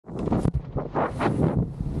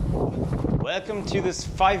Welcome to this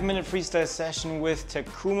 5-minute freestyle session with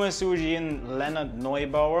Takuma Sugi and Lennart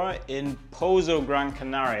Neubauer in Pozo, Gran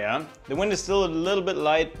Canaria. The wind is still a little bit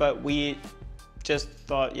light, but we just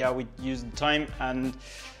thought, yeah, we'd use the time and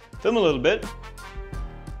film a little bit.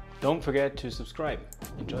 Don't forget to subscribe.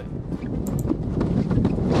 Enjoy.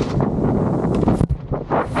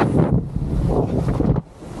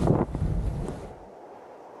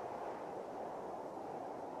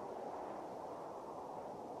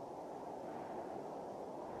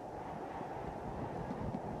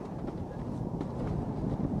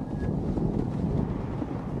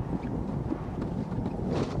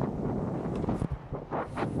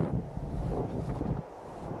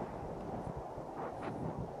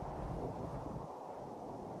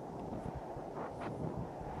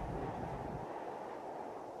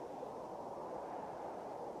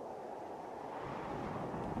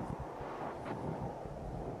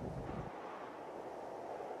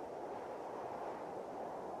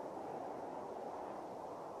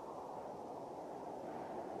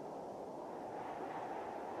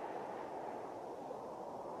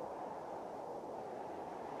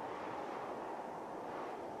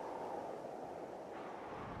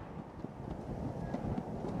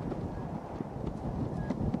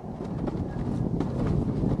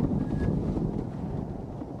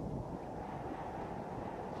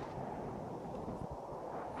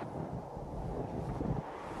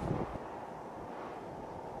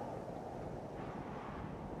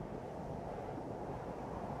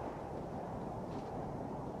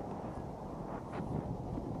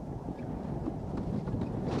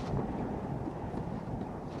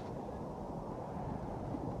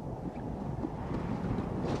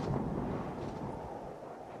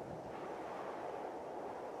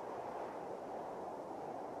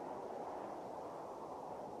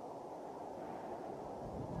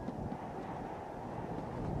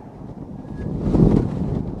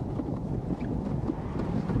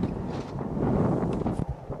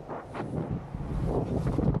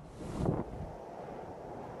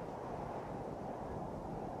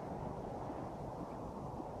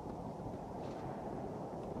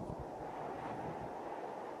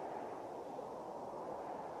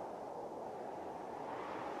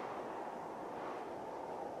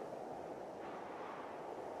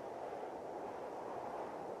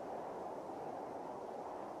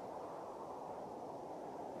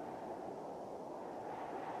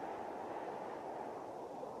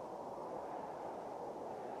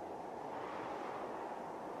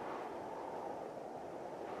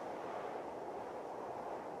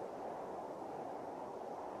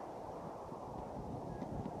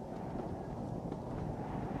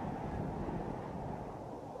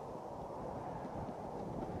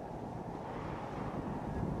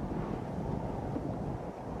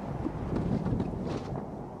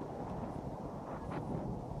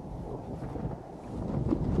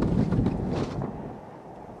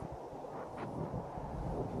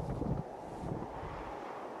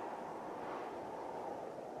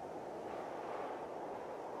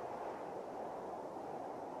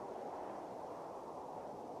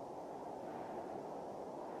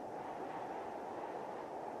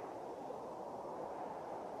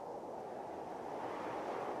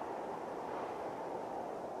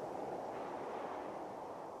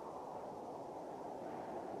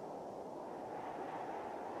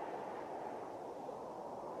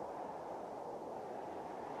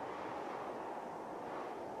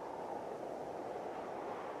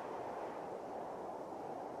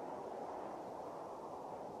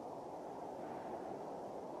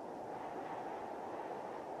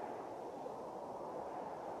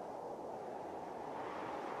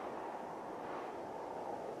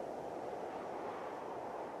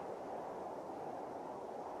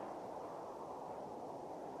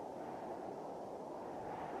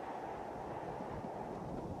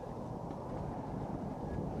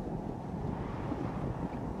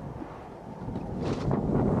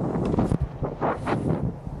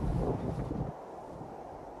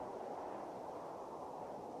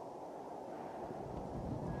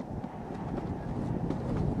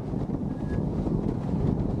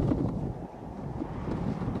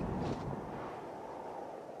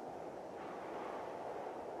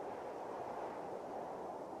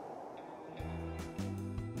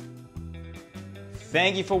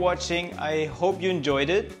 Thank you for watching. I hope you enjoyed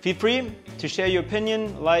it. Feel free to share your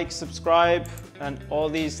opinion, like, subscribe, and all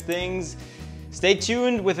these things. Stay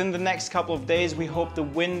tuned. Within the next couple of days, we hope the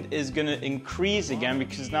wind is gonna increase again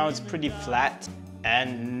because now it's pretty flat.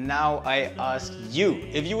 And now I ask you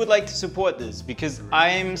if you would like to support this, because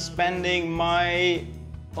I'm spending my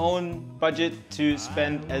own budget to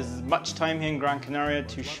spend as much time here in Gran Canaria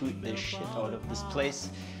to shoot the shit out of this place,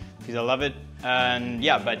 because I love it. And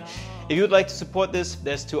yeah, but if you would like to support this,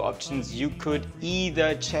 there's two options. You could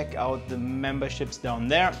either check out the memberships down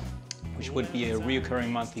there, which would be a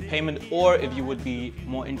recurring monthly payment, or if you would be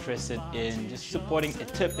more interested in just supporting a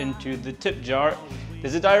tip into the tip jar,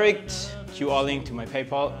 there's a direct QR link to my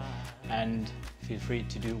PayPal, and feel free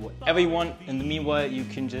to do whatever you want. In the meanwhile, you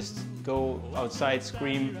can just go outside,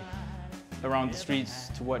 scream around the streets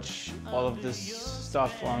to watch all of this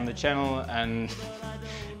stuff on the channel, and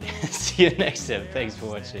see you next time. Thanks for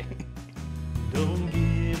watching. Don't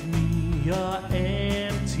give me your